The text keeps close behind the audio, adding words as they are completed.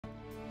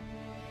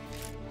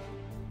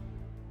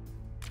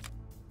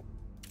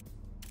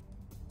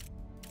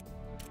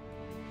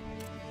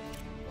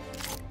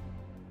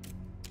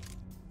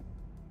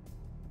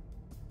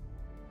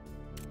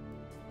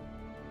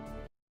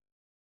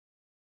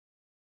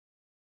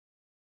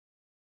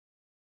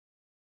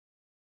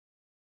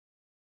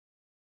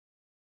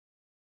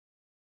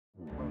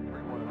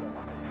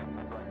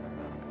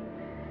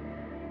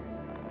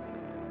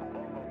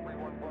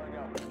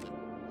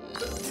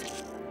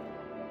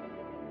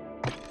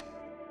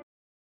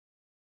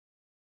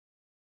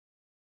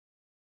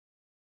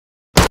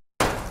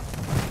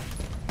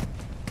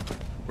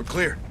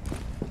Clear.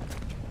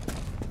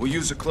 We'll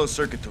use a closed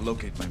circuit to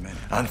locate my men.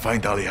 And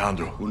find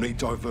Alejandro. We'll need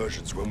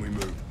diversions when we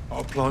move.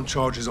 I'll plant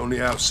charges on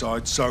the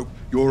outside, so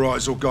your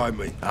eyes will guide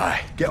me.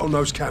 Aye. Get on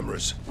those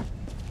cameras.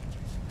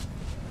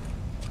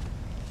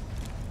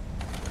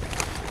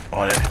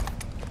 On it.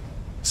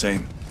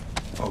 Same.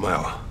 I'm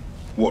out.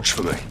 Watch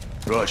for me.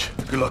 Raj,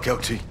 good luck,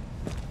 LT.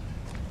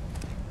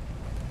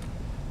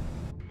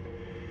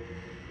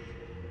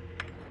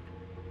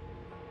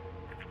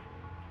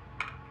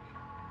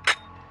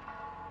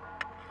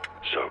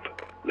 Soap,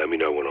 let me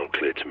know when I'm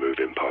clear to move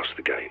in past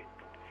the gate.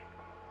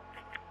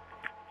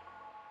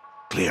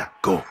 Clear,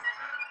 go.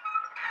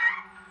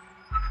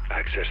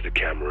 Access the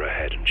camera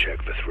ahead and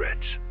check for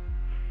threats.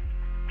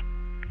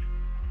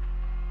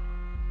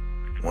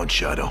 One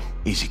shadow,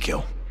 easy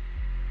kill.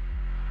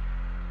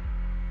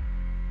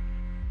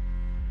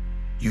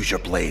 Use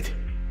your blade.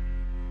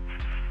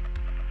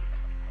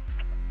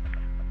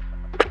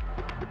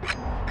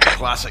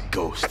 Classic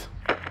ghost.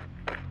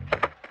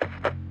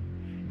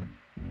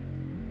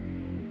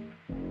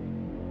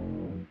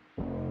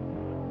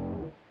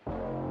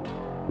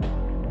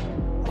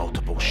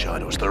 Multiple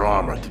shadows, they're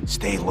armored.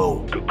 Stay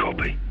low. Good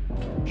copy.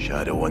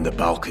 Shadow on the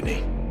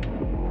balcony.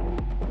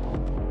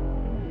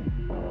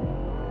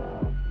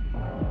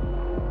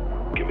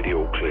 Give me the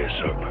all clear,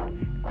 Soap.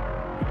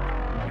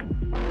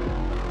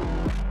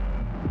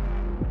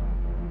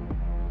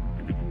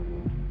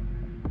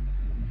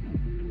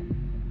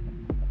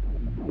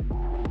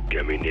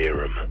 Get me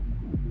near him.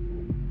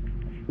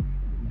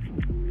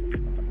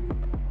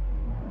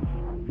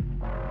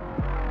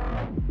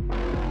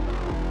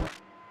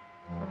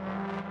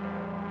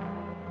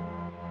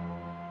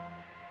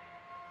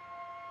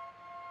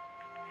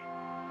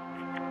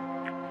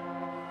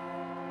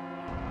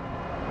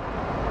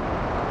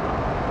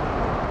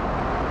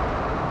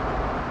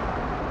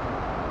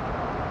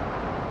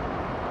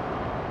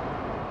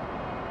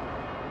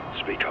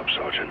 Speak up,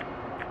 Sergeant.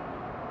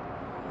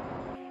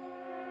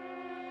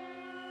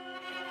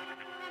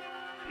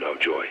 No,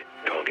 Joy.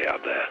 Can't get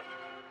up there.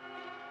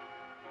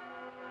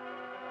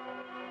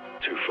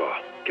 Too far.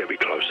 Get me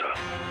closer.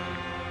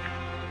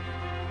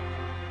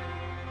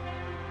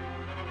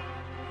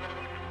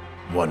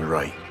 One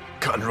right.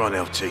 Cut and run,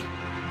 LT.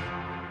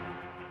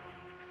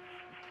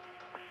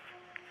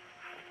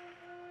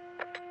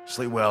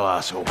 Sleep well,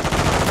 asshole.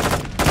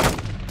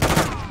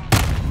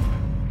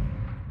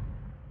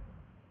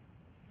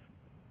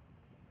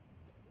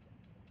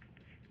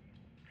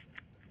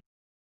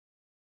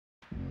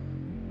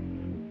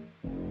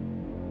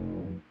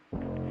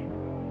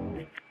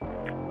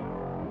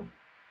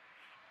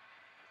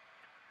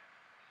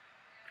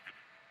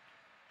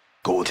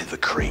 Go to the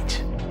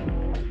crate.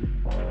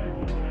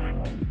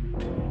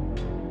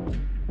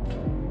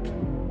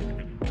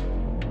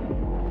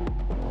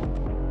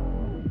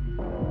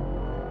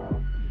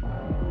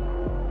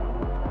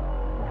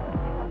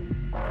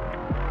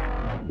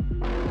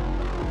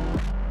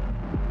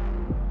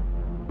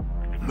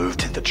 Move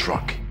to the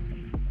truck.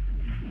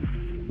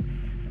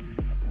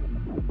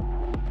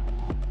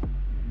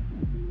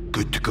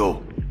 Good to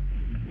go.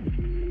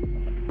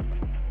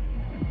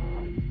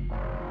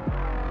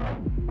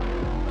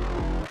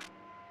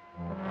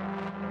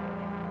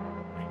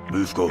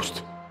 Move,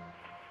 Ghost.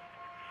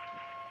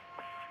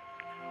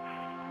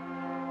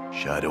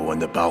 Shadow on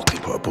the balcony.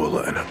 Put a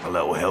bullet in it. A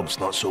little help's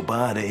not so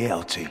bad, eh,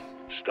 LT?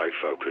 Stay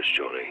focused,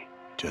 Johnny.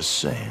 Just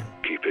saying.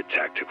 Keep it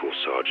tactical,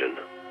 Sergeant.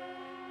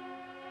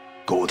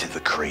 Go to the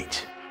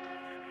crate.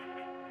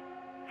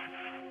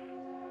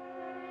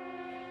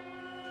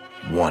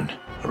 One,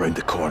 around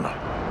the corner.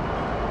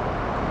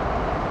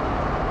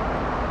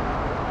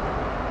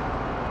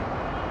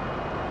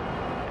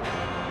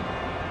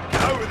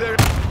 Over there!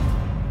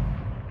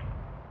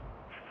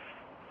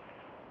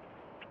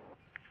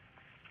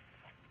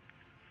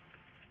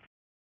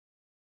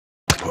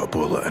 Put a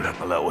bullet in it.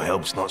 A little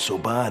help's not so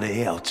bad,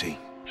 eh, LT?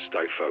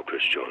 Stay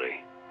focused,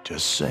 Johnny.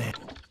 Just saying.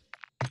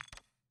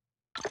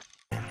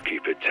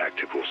 Keep it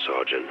tactical,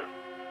 Sergeant.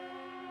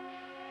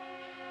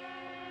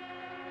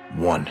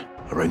 One,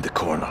 around the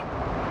corner.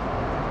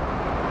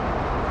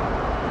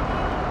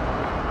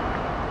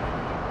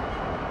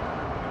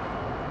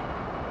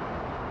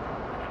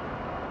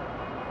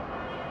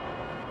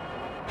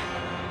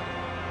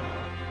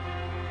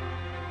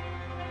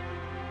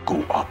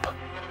 Go up.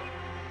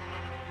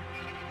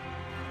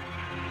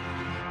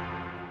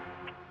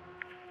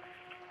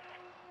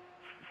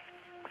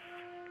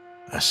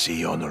 I see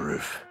you on the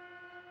roof.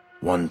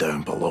 One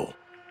down below.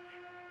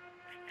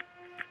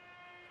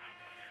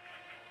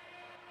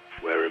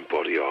 Wearing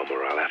body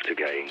armor, I'll have to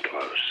get in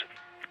close.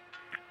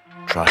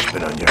 Trash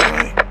bin on your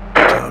right.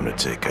 Time to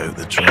take out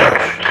the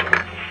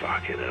trash.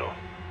 Fucking hell.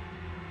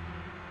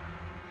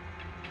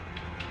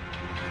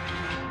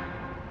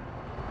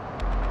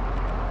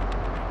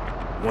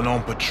 One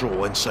on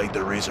patrol inside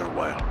the razor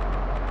wire.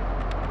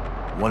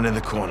 One in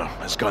the corner,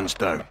 his gun's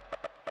down.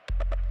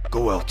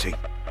 Go, LT.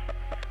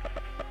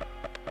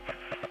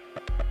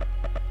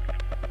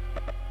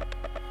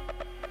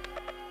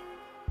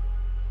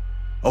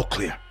 All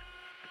clear.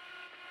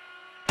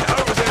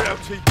 Over there,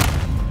 LT.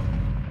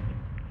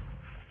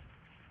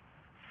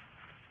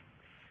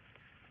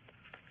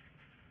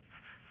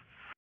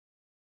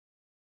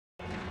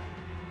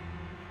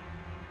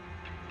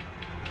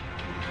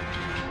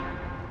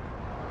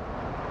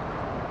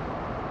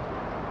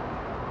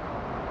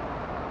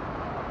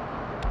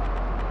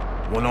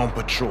 One on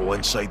patrol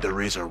inside the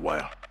razor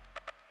wire.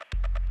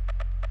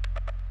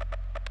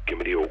 Give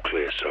me the all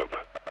clear, Soap.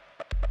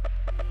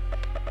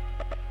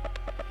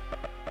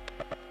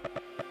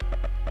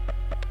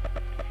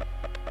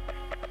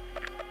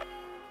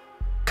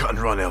 Cut and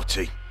run,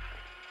 LT.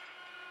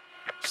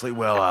 Sleep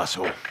well,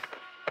 asshole.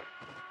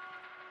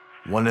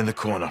 One in the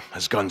corner,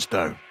 his gun's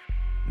down.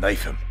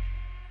 Knife him.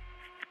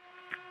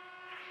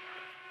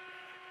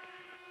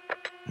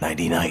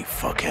 99,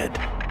 fuckhead.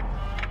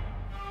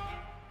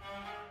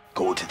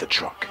 Go to the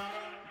truck.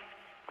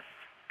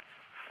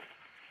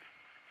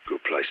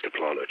 Good place to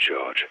plant a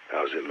charge.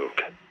 How's it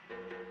look?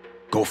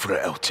 Go for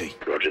it,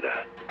 LT. Roger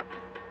that.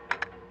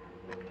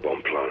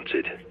 Bomb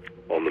planted.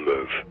 On the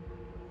move.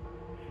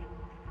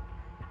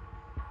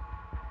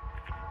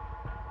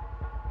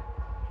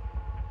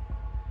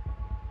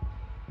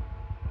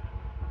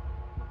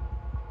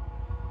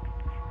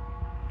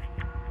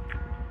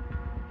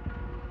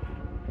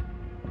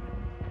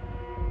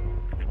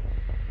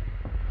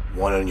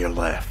 One on your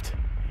left.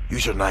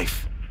 Use your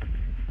knife.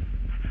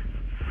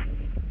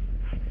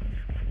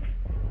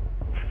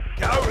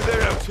 Get over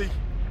there, LT.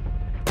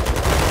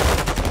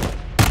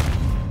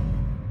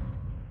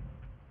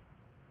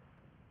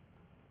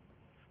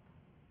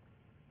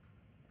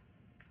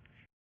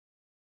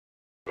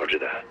 Roger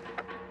that.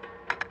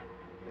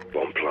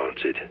 Bomb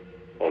planted.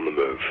 On the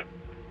move.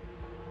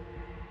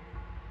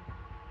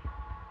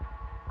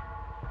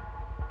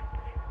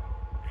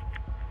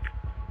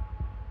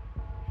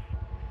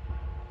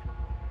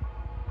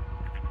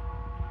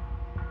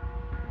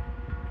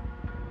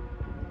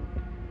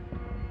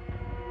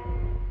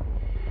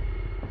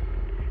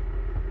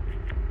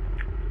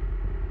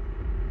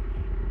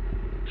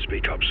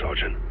 Speak up,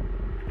 Sergeant.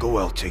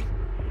 Go, LT.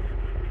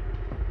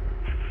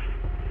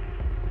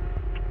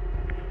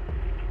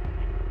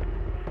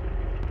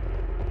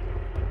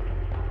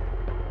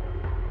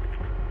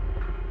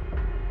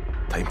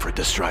 Time for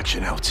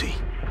distraction, LT.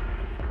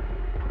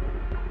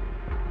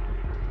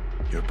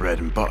 Your bread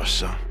and butter,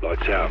 son.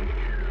 Lights out.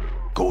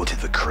 Go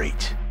to the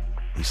crate.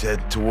 He's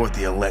heading toward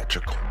the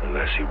electrical.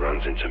 Unless he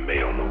runs into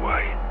me on the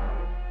way.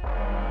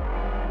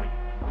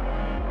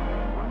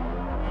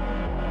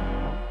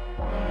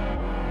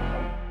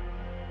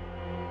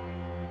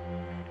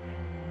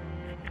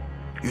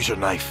 Use your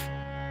knife.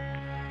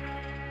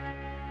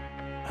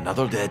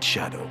 Another dead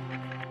shadow.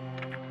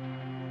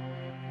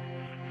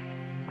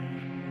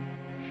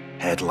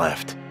 Head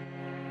left.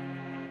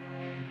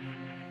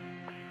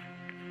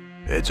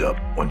 Heads up,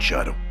 one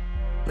shadow.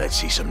 Let's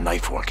see some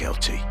knife work,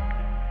 LT.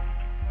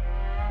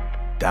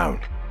 Down.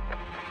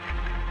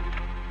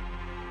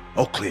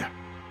 All clear.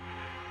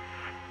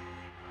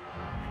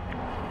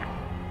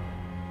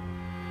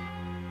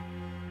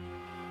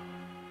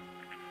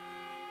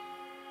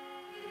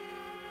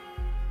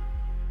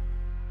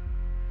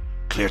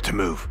 Clear to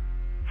move.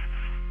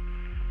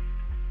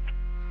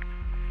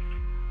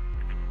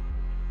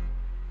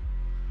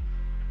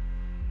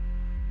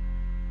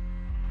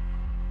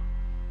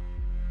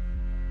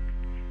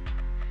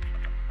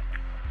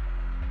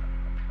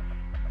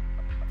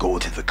 Go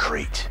to the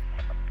crate.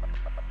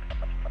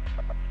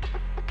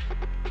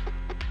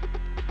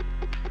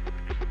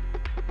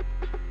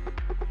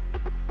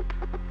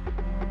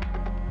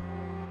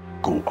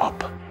 Go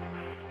up.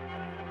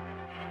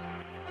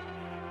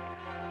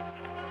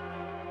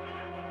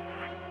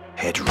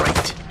 Head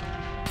right.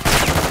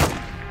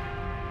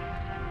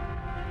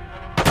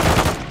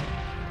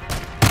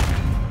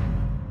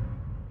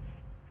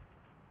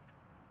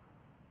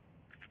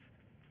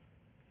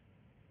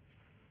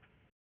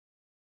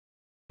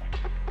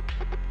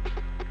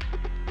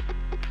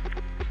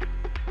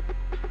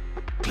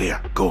 Clear,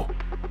 go.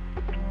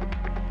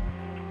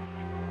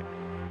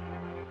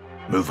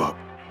 Move up.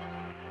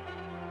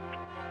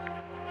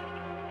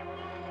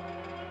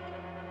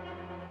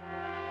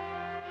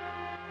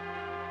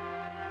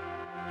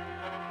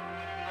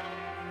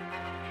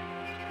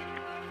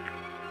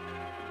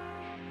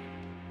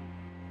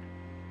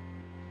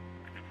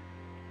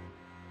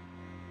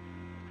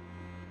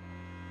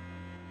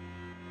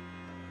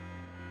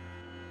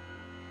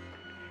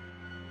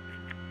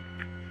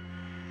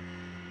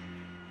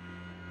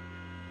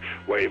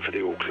 Waiting for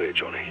the all clear,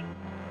 Johnny.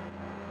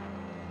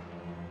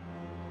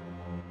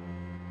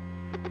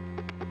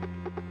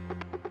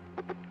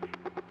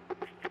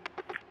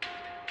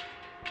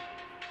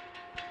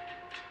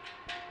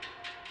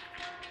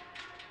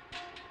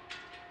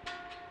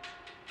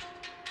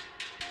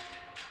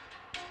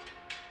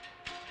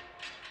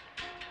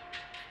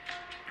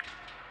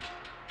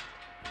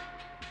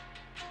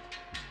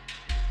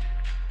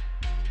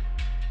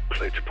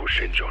 Clear to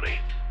push in, Johnny.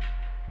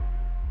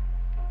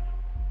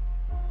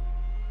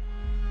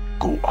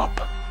 Go up.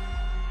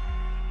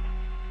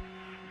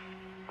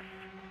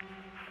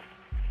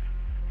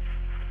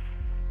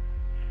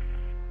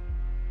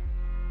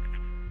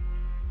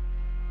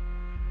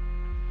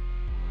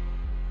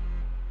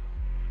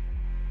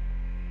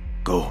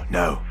 Go,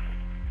 now.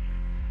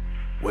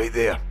 Wait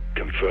there.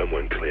 Confirm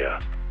when clear.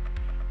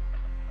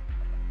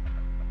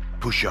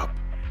 Push up.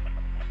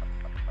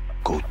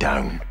 Go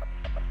down.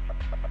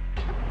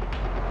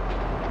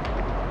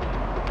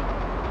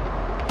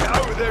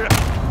 Over there!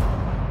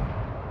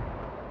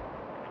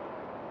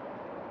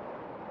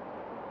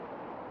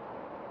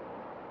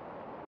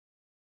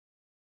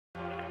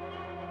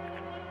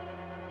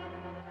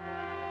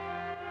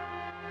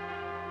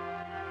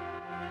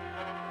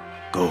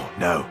 Go,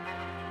 now.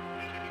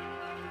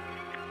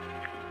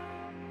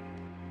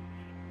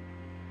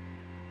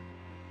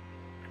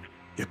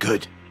 You're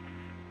good.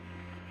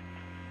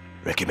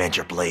 Recommend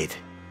your blade.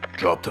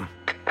 Dropped him.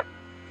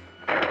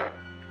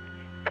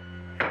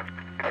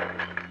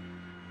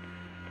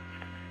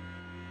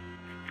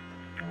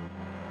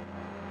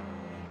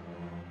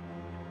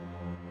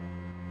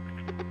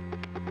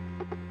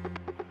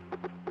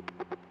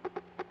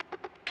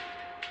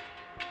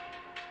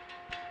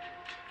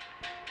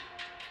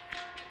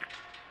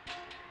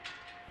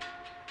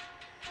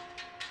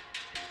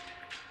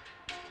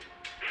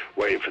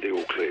 Waiting for the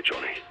all clear,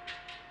 Johnny.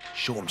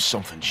 Show him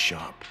something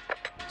sharp.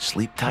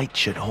 Sleep tight,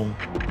 shithole.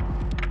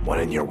 One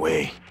in your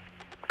way.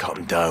 Cut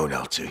him down,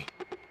 LT.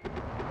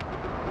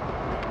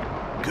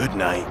 Good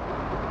night.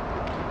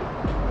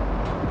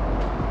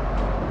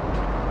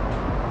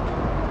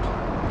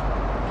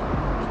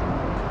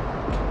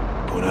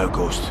 Go now,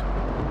 Ghost.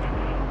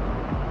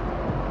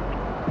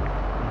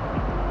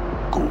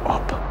 Go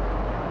up.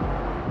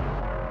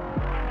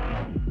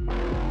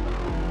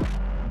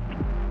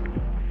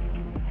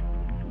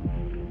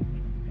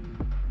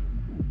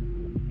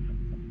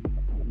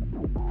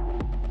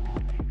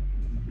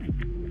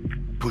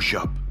 Push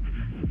up.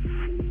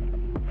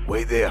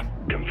 Wait there.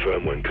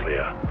 Confirm when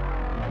clear.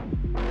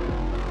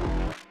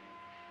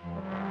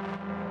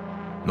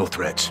 No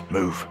threats.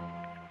 Move.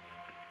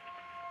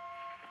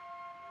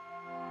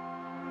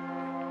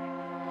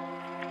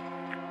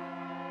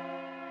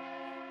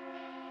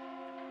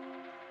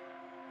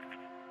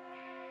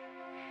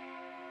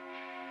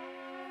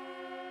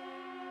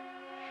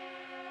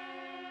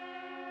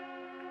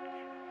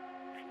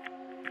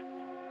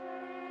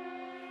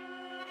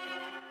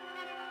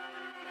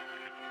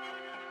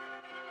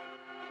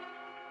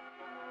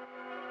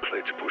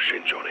 Clear to push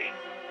in, Johnny.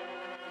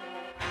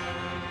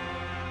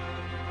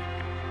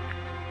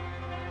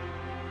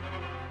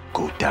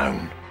 Go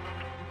down.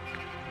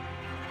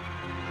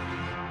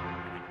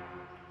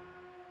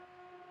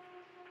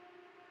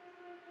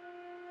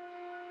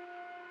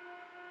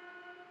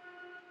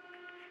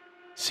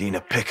 Seen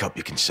a pickup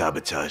you can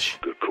sabotage.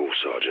 Good call,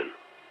 Sergeant.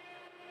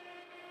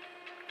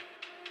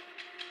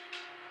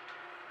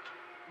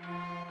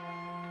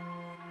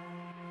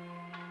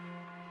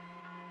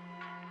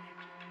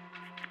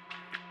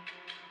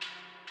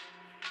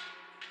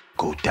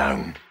 Go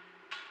down.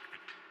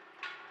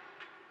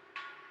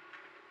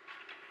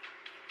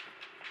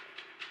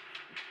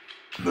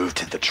 Move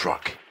to the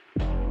truck.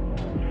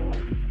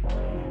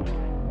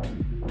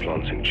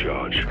 Planting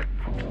charge.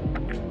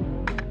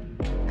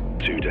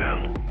 2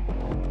 down.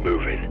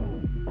 Moving.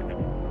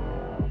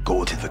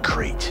 Go to the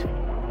crate.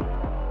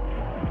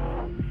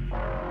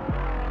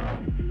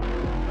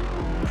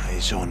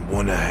 Eyes on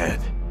one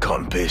ahead. Cut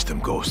and paste him,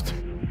 Ghost.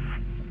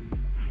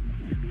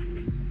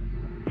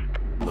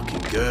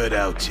 Looking good,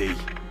 LT.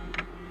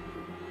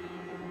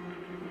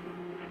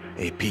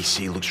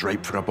 APC looks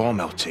ripe for a bomb,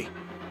 LT.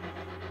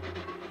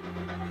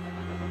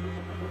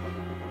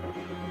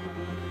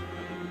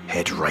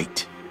 Head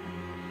right.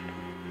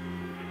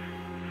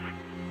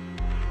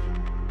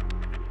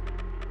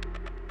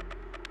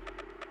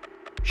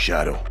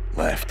 Shadow,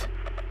 left.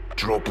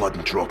 Draw blood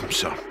and drop him,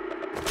 sir.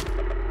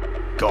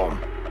 Got him.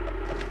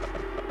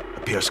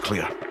 Appears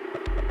clear.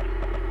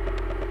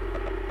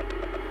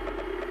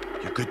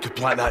 You're good to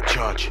plant that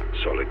charge.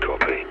 Solid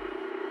copy.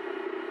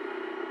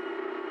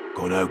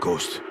 Go now,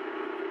 Ghost.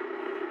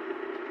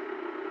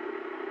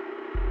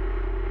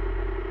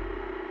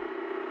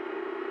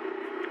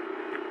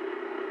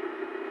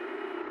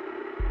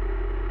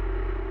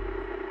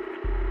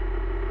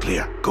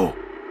 Clear, go.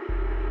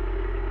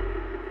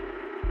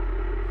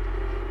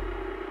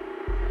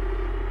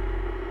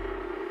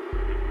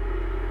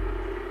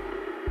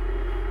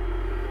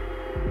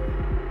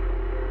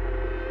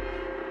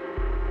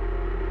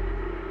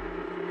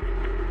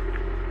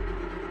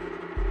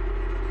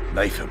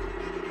 Knife him.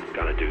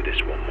 Gonna do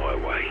this one my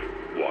way.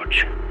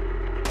 Watch.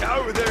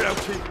 Over there,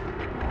 LT.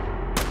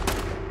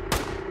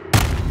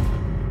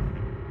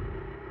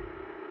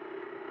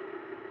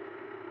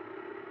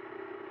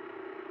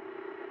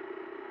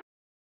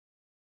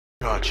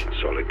 Charge.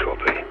 Solid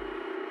copy.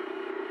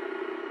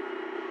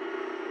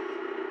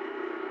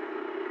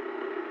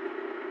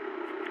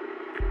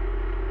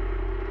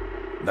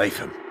 Knife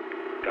him.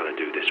 Gonna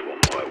do this one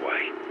my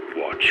way.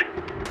 Watch.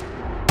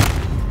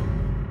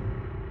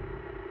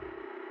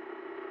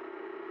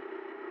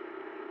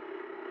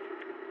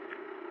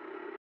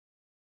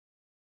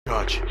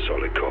 Charge.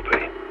 Solid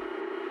copy.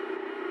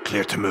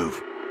 Clear to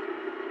move.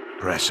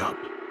 Press up.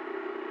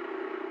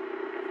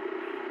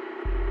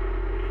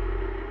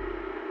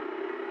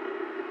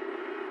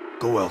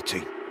 Go,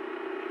 LT.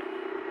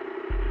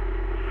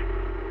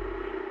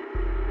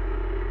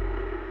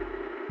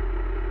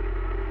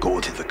 Go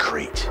to the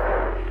crate.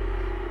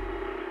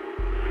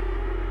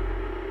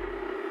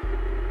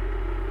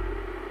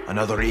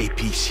 Another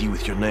APC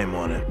with your name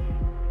on it.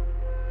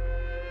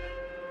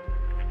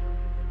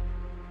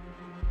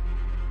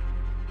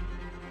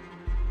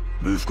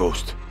 Move,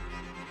 Ghost.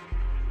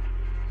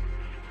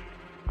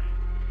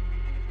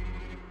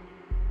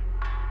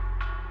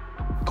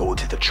 Go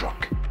to the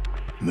truck.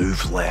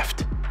 Move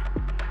left.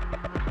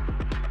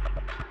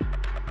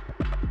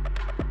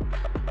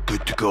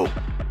 Good to go.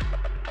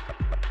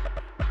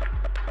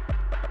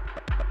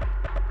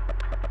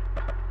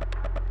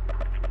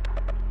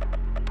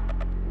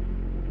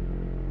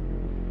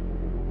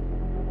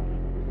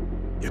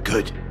 You're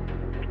good.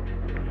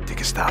 Take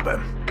a stab at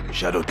him.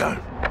 Shadow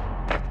down.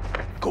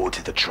 Go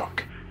to the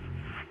truck.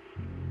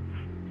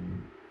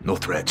 No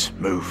threats.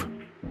 Move.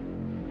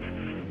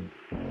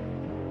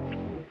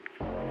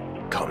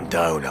 Cut him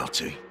down,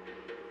 LT.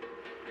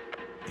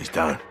 He's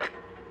down.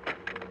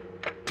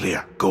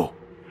 Clear. Go.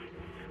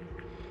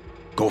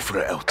 Go for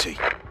it, LT.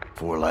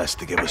 4 less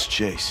to give us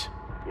chase.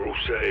 We're all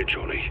set here,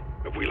 Johnny.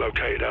 Have we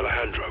located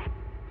Alejandro?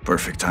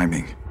 Perfect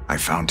timing. I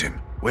found him.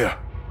 Where?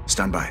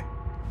 Stand by.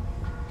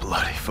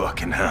 Bloody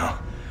fucking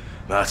hell.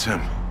 That's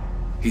him.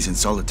 He's in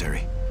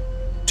solitary.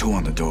 2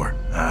 on the door.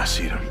 I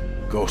see him.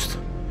 Ghost.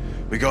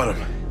 We got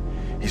him.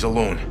 He's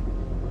alone.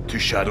 2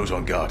 shadows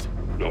on guard.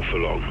 Not for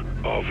long.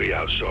 RV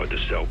outside the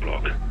cell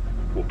block.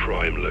 We'll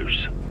pry him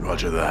loose.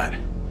 Roger that.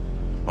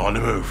 On the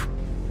move.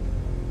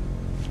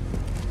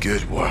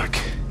 Good work.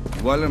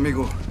 Igual,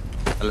 amigo.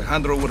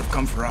 Alejandro would have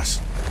come for us.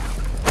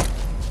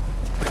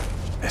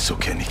 Eso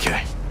que ni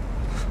qué.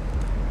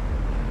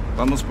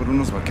 Vamos por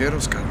unos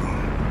vaqueros,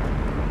 cabrón.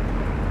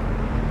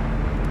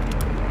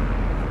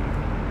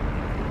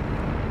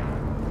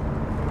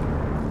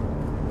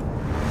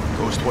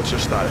 Ghost, what's your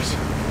status?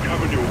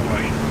 Coming your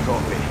way.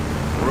 Copy.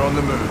 We're on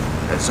the move.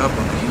 Heads up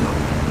on the helo.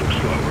 Looks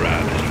like we're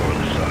out this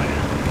line of sight.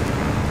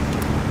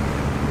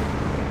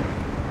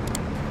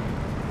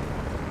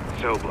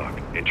 Cell block.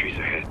 Entries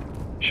ahead.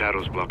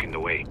 Shadows blocking the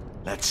way.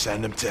 Let's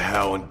send him to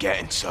hell and get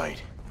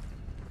inside.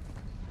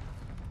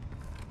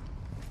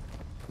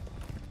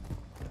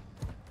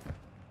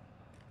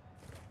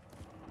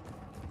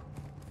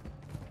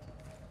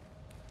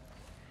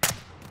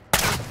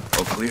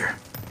 All clear.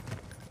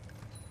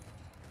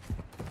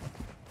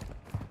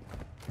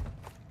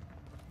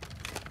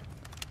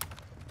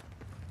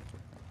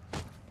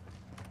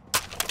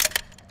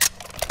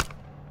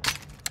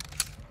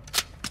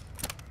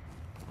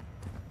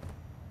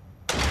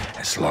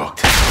 It's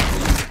locked.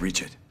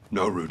 Reach it.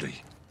 No,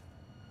 Rudy.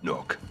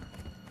 Knock.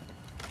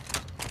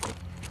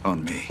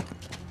 On me.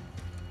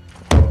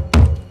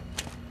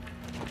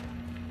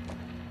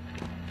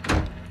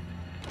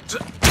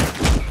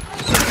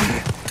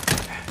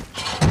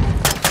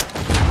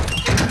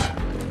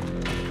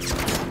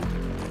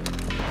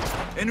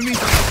 Enemies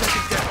on the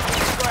second deck.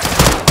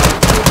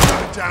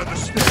 Down the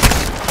stairs.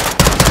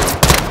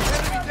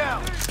 Enemy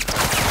down.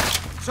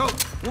 So,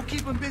 we'll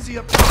keep them busy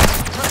up top.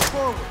 Press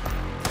forward.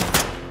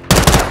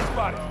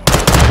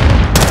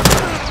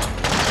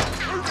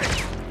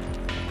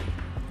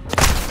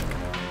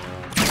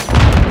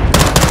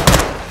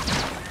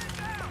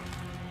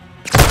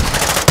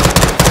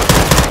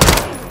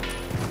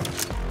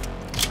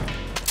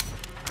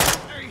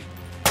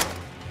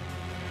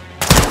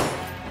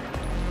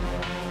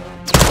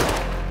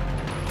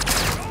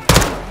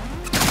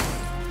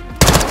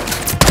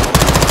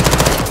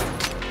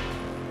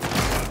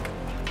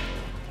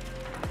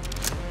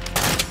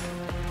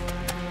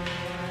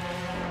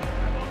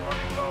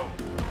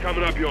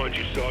 Coming up behind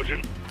you,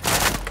 Sergeant.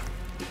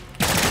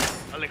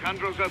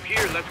 Alejandro's up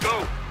here. Let's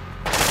go.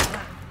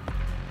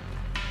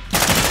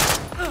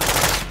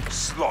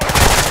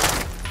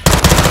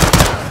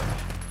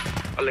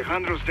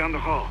 Alejandro's down the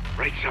hall.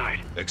 Right side.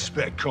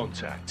 Expect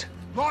contact.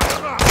 Line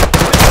him up.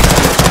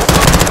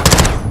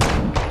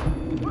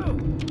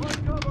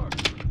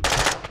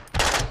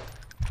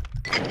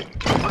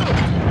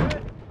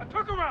 I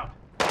took him out.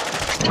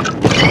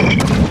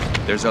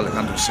 There's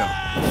Alejandro's cell.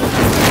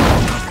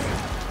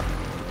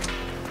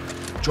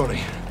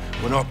 Johnny,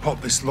 when I pop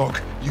this lock,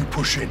 you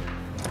push in.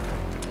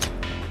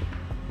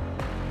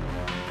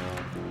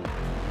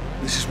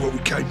 This is what we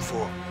came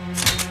for.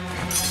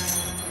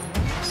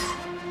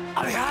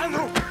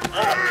 Alejandro.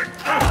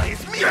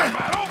 ¡Es mío!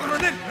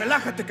 Coronel,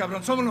 relájate,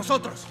 cabrón. Somos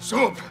nosotros.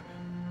 Stop!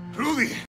 Rudy!